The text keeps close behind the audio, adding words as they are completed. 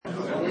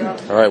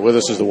All right, with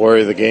us is the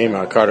warrior of the game,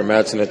 Carter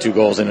Madsen, had 2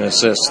 goals and an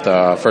assist.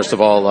 First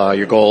of all,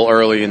 your goal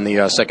early in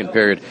the second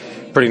period.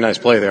 Pretty nice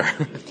play there.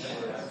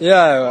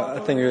 Yeah, I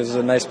think it was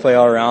a nice play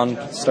all around.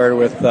 Started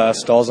with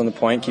Stalls on the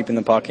point, keeping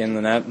the puck in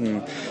the net,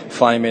 and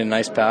Flanny made a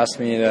nice pass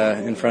to me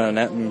in front of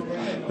the net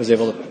and was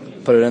able to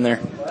put it in there.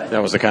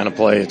 That was the kind of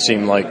play. It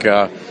seemed like,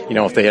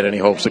 if they had any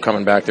hopes of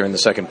coming back there in the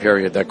second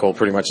period, that goal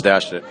pretty much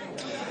dashed it.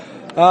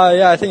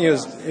 Yeah, I think it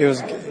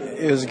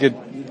was a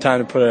good time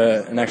to put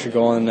an extra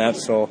goal in the net.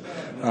 So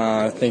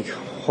I think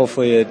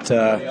hopefully it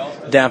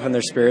dampened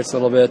their spirits a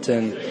little bit,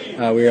 and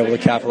we were able to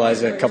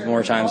capitalize a couple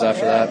more times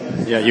after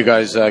that. Yeah, you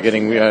guys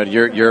getting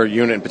your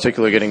unit in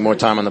particular getting more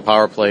time on the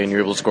power play, and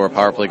you're able to score a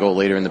power play goal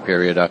later in the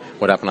period.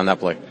 What happened on that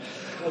play?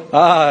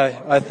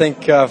 I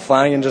think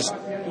Flanagan just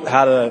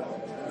had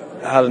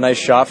a nice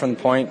shot from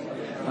the point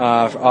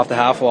off the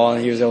half wall,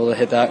 and he was able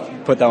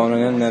to put that one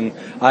in, and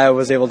I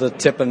was able to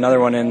tip another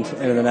one into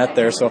the net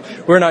there. So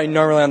we're not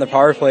normally on the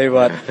power play,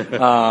 but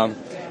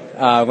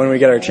when we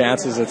get our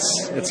chances,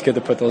 it's good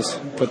to put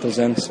those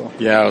in. So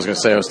yeah, I was going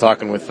to say I was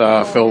talking with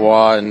Phil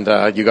Waugh,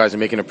 and you guys are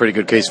making a pretty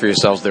good case for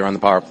yourselves there on the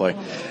power play.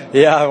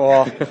 Yeah,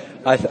 well,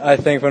 I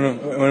think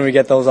when we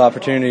get those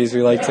opportunities,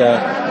 we like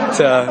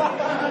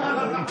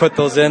to put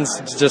those in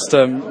just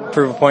to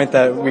prove a point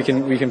that we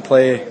can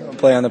play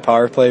on the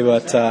power play.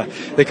 But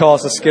they call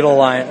us a skittle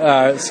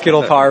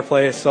power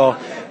play. So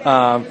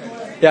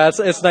yeah,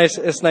 it's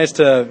nice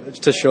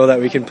to show that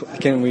we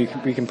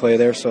can play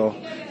there. So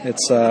it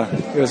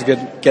was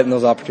good getting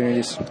those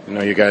opportunities. I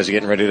know you guys are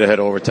getting ready to head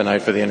over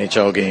tonight for the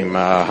NHL game.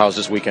 How's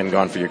this weekend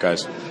gone for you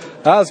guys?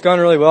 It's gone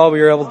really well. We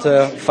were able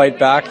to fight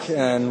back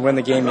and win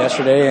the game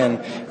yesterday,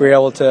 and we were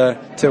able to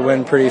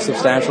win pretty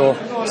substantially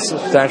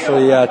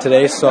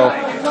today. So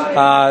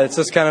it's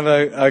just kind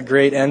of a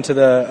great end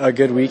to a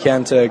good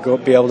weekend to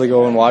be able to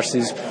go and watch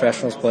these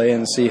professionals play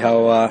and see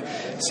how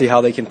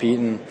they compete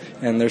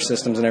and their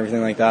systems and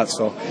everything like that.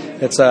 So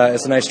it's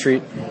a nice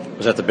treat.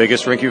 Was that the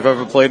biggest rink you've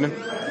ever played in?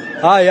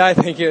 Yeah, I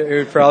think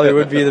it probably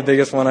would be the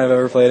biggest one I've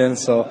ever played in.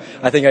 So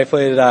I think I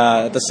played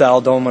at the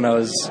Saddle Dome when I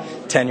was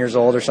 10 years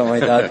old or something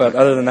like that. But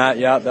other than that,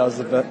 yeah, that was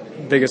the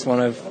biggest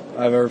one I've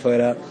ever played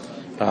at.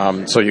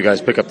 So you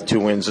guys pick up the 2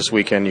 wins this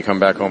weekend. You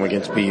come back home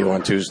against BU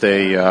on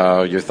Tuesday.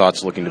 Your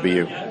thoughts looking to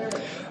BU?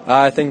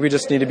 I think we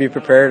just need to be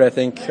prepared. I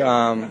think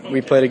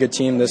we played a good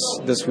team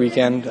this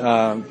weekend.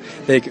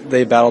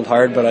 They battled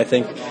hard, but I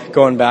think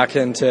going back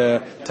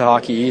into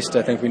Hockey East,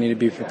 I think we need to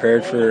be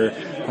prepared for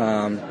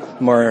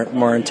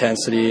more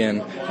intensity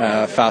and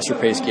faster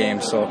paced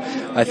games. So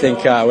I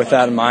think with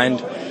that in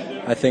mind,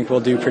 I think we'll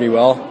do pretty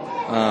well.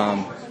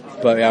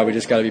 But yeah, we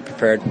just got to be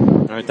prepared.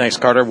 All right, thanks,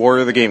 Carter.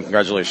 Warrior of the game.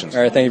 Congratulations.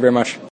 All right, thank you very much.